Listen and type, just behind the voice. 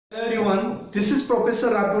Hello everyone, this is Professor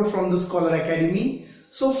Rathod from the Scholar Academy.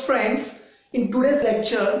 So friends, in today's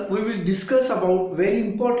lecture we will discuss about very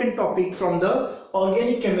important topic from the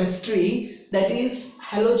organic chemistry, that is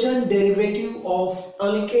halogen derivative of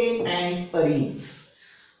alkane and arenes.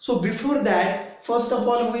 So before that, first of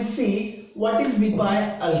all we see what is meant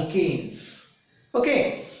by alkanes.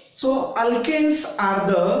 Okay, so alkanes are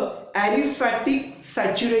the aliphatic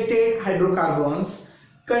saturated hydrocarbons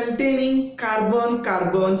containing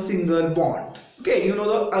carbon-carbon single bond. Okay, you know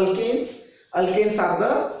the alkanes. Alkanes are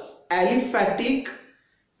the aliphatic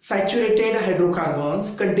saturated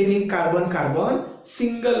hydrocarbons containing carbon-carbon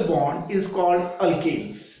single bond is called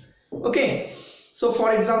alkanes. Okay, so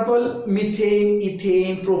for example, methane,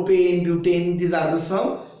 ethane, propane, butane, these are the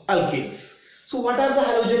some alkanes. So what are the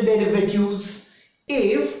halogen derivatives?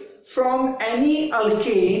 If from any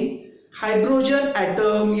alkane hydrogen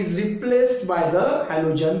atom is replaced by the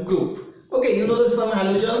halogen group. Okay, you know the some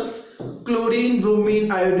halogens, chlorine,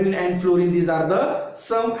 bromine, iodine and fluorine, these are the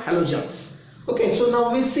some halogens. Okay, so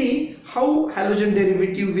now we see how halogen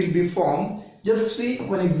derivative will be formed. Just see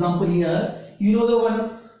one example here. You know the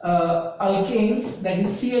one alkanes, that is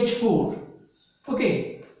CH4.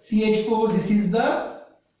 Okay, CH4, this is the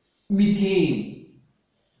methane.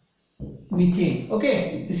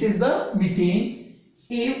 Okay, this is the methane.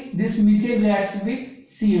 If this methane reacts with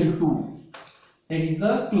Cl2, that is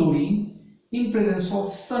the chlorine, in presence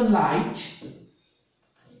of sunlight,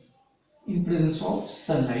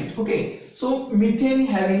 okay, so methane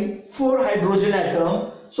having 4 hydrogen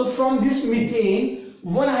atom. So from this methane,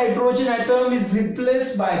 1 hydrogen atom is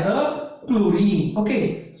replaced by the chlorine.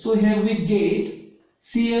 Okay, so here we get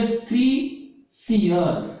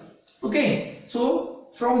CH3Cl. Okay, so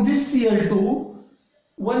from this Cl2,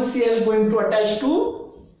 1 Cl going to attach to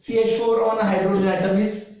CH4 on a hydrogen atom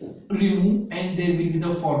is removed and there will be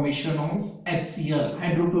the formation of HCl,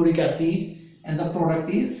 hydrochloric acid, and the product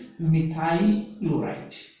is methyl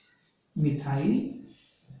chloride.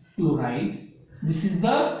 This is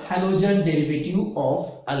the halogen derivative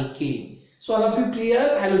of alkane. So all of you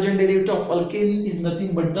clear? Halogen derivative of alkane is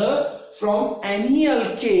nothing but the from any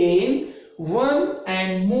alkane 1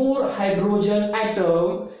 and more hydrogen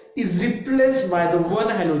atom is replaced by the 1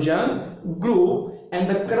 halogen group, and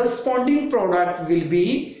the corresponding product will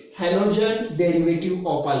be halogen derivative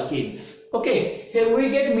of alkanes. Okay, here we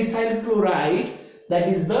get methyl chloride, that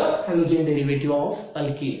is the halogen derivative of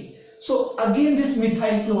alkane. So again this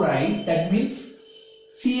methyl chloride, that means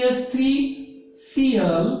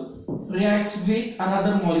CH3Cl reacts with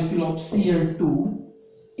another molecule of Cl2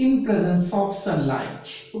 in presence of sunlight.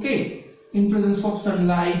 Okay, in presence of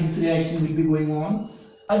sunlight this reaction will be going on.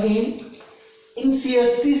 Again in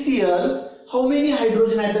CH3Cl, how many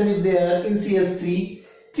hydrogen atom is there in CH3?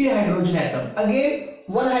 3 hydrogen atom. Again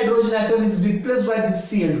 1 hydrogen atom is replaced by this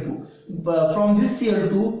Cl2. From this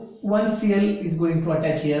Cl2, 1 Cl is going to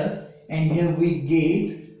attach here, and here we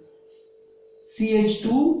get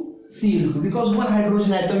CH2Cl2 because 1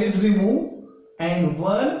 hydrogen atom is removed and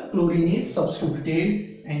 1 chlorine is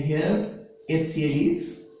substituted, and here HCl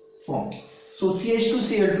is formed. So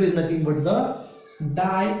CH2Cl2 is nothing but the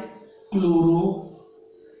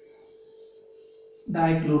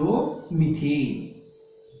dichloromethane.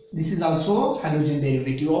 This is also halogen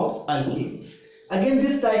derivative of alkanes. Again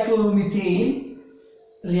this dichloromethane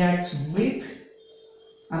reacts with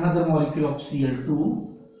another molecule of Cl2.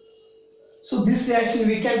 So this reaction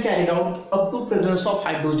we can carry out up to presence of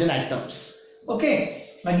hydrogen atoms. Okay,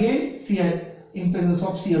 again in presence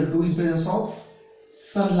of Cl2, in presence of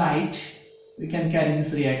sunlight, we can carry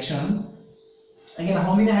this reaction. Again,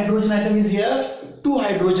 how many hydrogen atom is here? 2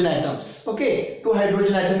 hydrogen atoms. Okay, 2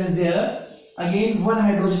 hydrogen atom is there. Again 1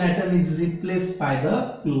 hydrogen atom is replaced by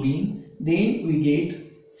the chlorine. Then we get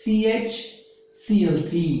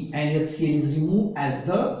CHCl3 and HCl is removed as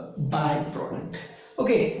the byproduct.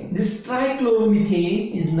 Okay, this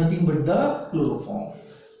trichloromethane is nothing but the chloroform.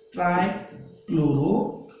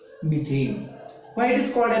 Trichloromethane. Why it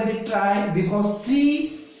is called as a tri? Because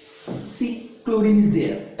 3 chlorine is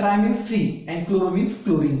there. Tri means 3 and chloro means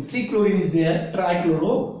chlorine. 3 chlorine is there,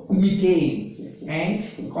 trichloromethane, and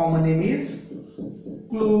common name is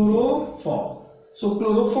chloroform. So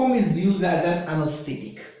chloroform is used as an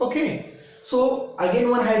anesthetic. Okay, so again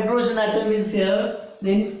 1 hydrogen atom is here.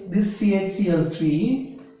 Then this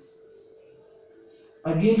CHCl3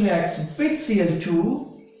 again reacts with Cl2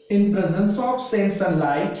 in presence of same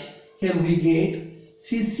sunlight. Here we get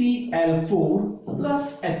CCl4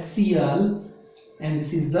 plus HCl, and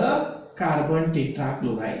this is the carbon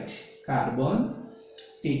tetrachloride.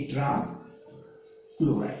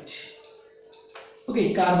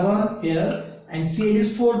 Okay, carbon here, and Cl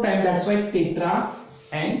is 4 times, that's why tetra,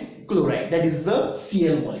 and that is the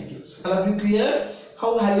Cl molecules. Are you clear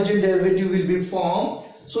how halogen derivative will be formed?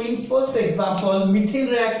 So in first example, methane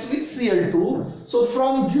reacts with Cl2. So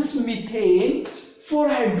from this methane, 4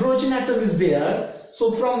 hydrogen atom is there.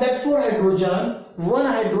 So from that 4 hydrogen, 1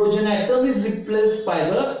 hydrogen atom is replaced by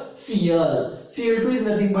the Cl. Cl2 is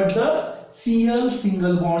nothing but the Cl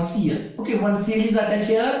single bond Cl. Okay, one Cl is attached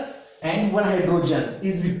here and 1 hydrogen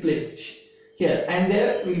is replaced here, and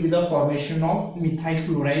there will be the formation of methyl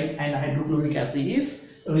chloride and hydrochloric acid is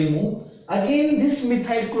removed. Again this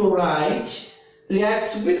methyl chloride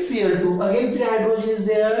reacts with Cl2. Again 3 hydrogen is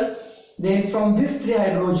there. Then from this 3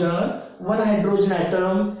 hydrogen, 1 hydrogen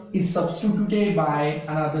atom is substituted by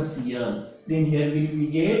another Cl. Then here we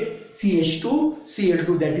get CH2,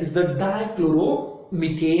 Cl2, that is the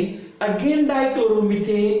dichloromethane. Again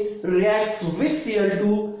dichloromethane reacts with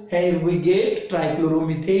Cl2. Here we get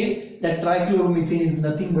trichloromethane. That trichloromethane is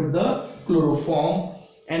nothing but the chloroform.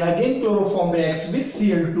 And again chloroform reacts with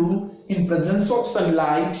Cl2 in presence of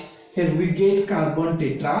sunlight. Here we get carbon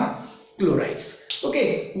tetrachlorides.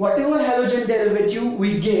 Okay, whatever halogen derivative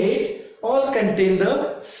we get, all contain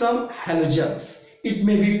some halogens. It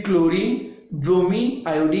may be chlorine, bromine,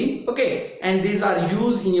 iodine. Okay, and these are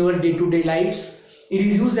used in your day-to-day lives. It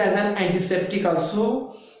is used as an antiseptic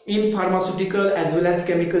also in pharmaceutical as well as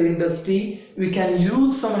chemical industry. We can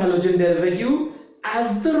use some halogen derivative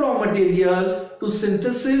as the raw material to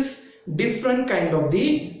synthesis different kind of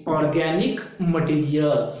the organic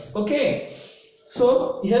materials. Okay,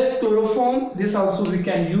 so here chloroform, this also we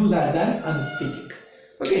can use as an anesthetic.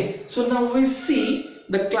 Okay, so now we see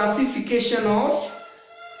the classification of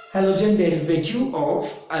halogen derivative of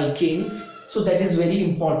alkanes. So that is very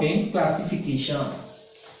important, classification.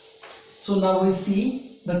 So now we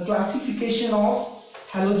see the classification of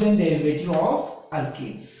halogen derivative of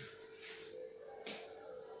alkanes.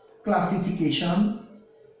 Classification.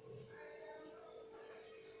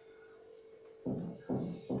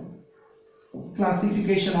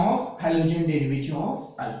 Classification of halogen derivative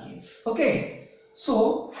of alkanes. Okay,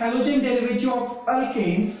 so halogen derivative of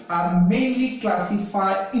alkanes are mainly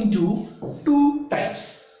classified into 2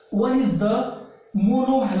 types. One is the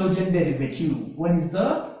monohalogen derivative. One is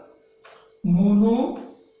the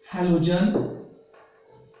monohalogen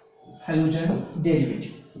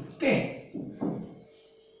derivative. Okay,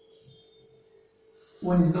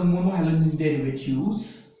 one is the monohalogen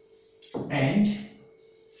derivatives, and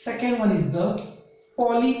second one is the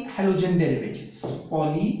polyhalogen derivatives.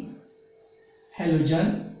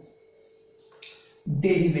 Polyhalogen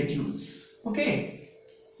derivatives. Okay,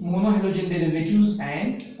 monohalogen derivatives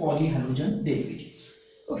and polyhalogen derivatives.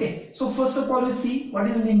 Okay, so first of all we see what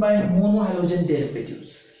is meant by monohalogen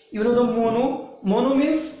derivatives. You know the mono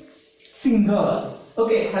means single.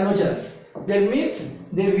 Okay, halogens. That means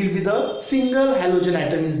there will be the single halogen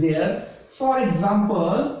atom is there. For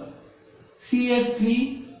example,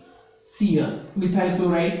 CH3Cl, methyl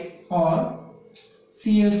chloride, or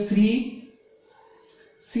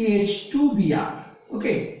CH3CH2Br.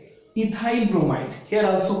 Okay, ethyl bromide. Here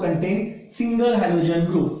also contain single halogen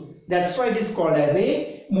group. That's why it is called as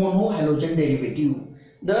a monohalogen derivative.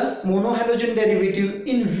 The monohalogen derivative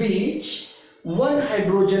in which 1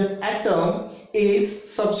 hydrogen atom is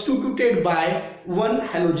substituted by 1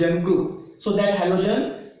 halogen group. So that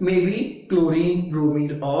halogen may be chlorine,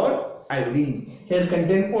 bromine, or iodine. Here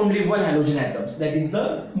contain only 1 halogen atoms. That is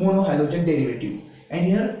the monohalogen derivative. And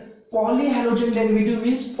here polyhalogen derivative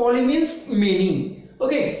means, poly means many.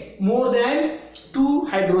 Okay, more than 2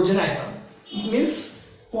 hydrogen atom. Means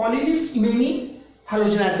poly means many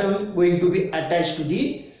halogen atom going to be attached to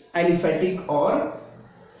the aliphatic or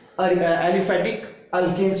aliphatic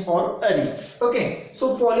alkanes or arenes. Okay,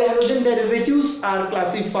 so polyhalogen derivatives are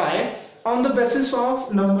classified on the basis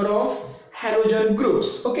of number of halogen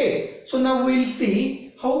groups. Okay, so now we will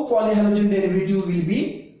see how polyhalogen derivative will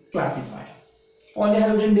be classified.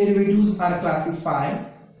 Polyhalogen derivatives are classified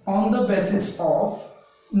on the basis of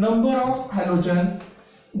number of halogen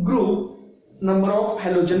group, number of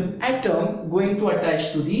halogen atom going to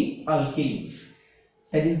attach to the alkanes.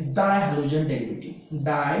 That is dihalogen derivative.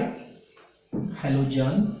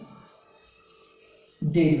 Dihalogen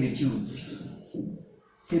derivatives.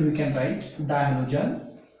 Here we can write dihalogen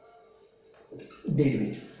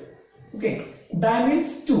derivative. Okay, di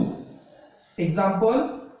means 2.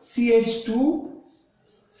 Example,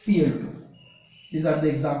 CH2Cl2. These are the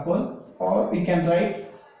example. Or we can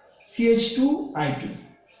write CH2I2.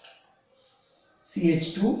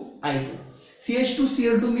 CH2I2.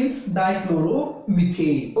 CH2Cl2 means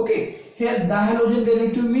dichloromethane. Okay, here dihalogen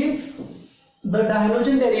derivative means the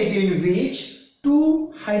dihalogen derivative in which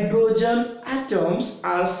 2 hydrogen atoms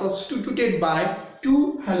are substituted by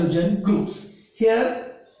two halogen groups.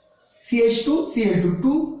 Here CH2, Cl2,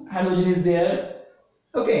 two halogen is there.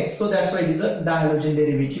 Okay, so that's why it is a dihalogen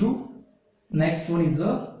derivative. Next one is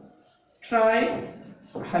a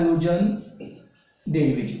trihalogen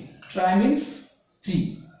derivative. Tri means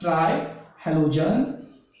three. Trihalogen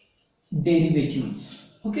derivatives.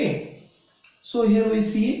 Okay, so here we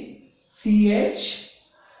see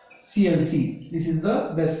CHCl3. This is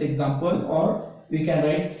the best example, or we can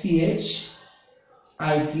write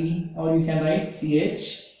CHI3, or you can write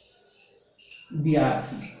CHBr3.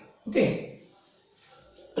 Okay,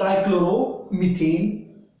 trichloromethane,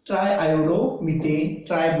 triiodomethane,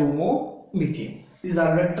 tribromomethane. These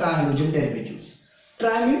are the trihalogen derivatives.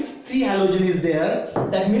 Tri means three halogen is there.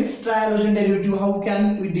 That means trihalogen derivative. How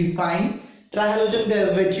can we define? Trihalogen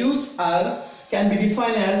derivatives can be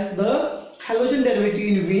defined as the halogen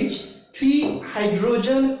derivative in which three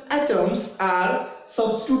hydrogen atoms are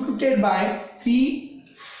substituted by three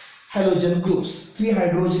halogen groups. Three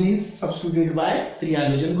hydrogen is substituted by three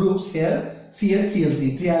halogen groups. Here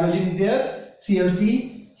Cl3. Three halogen is there. Cl3,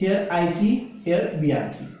 here I3, here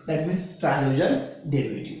Br3. That means trihalogen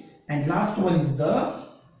derivative. And last one is the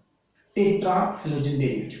tetrahalogen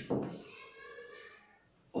derivative.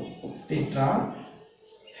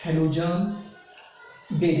 Tetrahalogen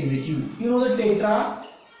derivative. You know the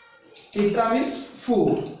tetra means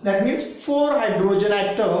 4. That means 4 hydrogen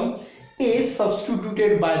atom is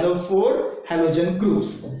substituted by the 4 halogen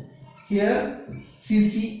groups. Here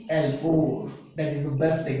CCl4, that is the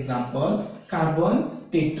best example. Carbon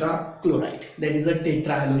tetrachloride, that is a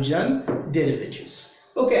tetrahalogen derivatives.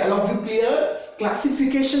 Okay, all of you clear?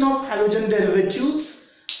 Classification of halogen derivatives.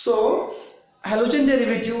 So halogen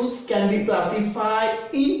derivatives can be classified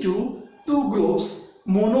into two groups: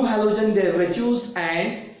 monohalogen derivatives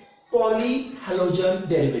and polyhalogen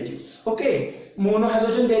derivatives. Okay,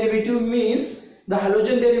 monohalogen derivative means the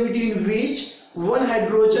halogen derivative in which one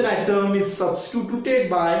hydrogen atom is substituted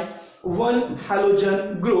by one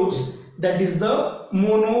halogen groups. That is the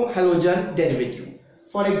monohalogen derivative.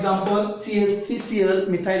 For example, CH3Cl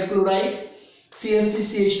methyl chloride,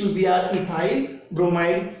 CH3CH2Br ethyl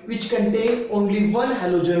bromide, which contain only one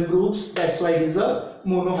halogen groups. That's why it is a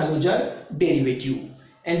monohalogen derivative.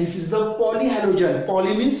 And this is the polyhalogen.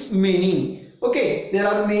 Poly means many. Okay, there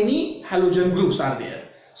are many halogen groups are there.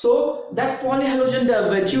 So that polyhalogen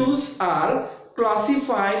derivatives are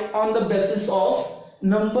classified on the basis of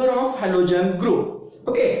number of halogen group.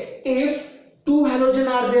 Okay, if 2 halogen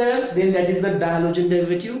are there, then that is the dihalogen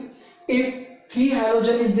derivative. If 3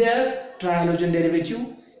 halogen is there, trihalogen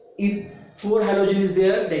derivative. If 4 halogen is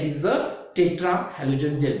there, that is the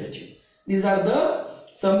tetrahalogen derivative. These are the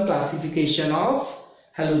some classification of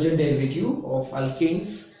halogen derivative of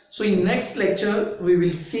alkanes. So in next lecture we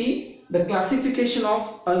will see the classification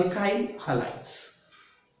of alkyl halides.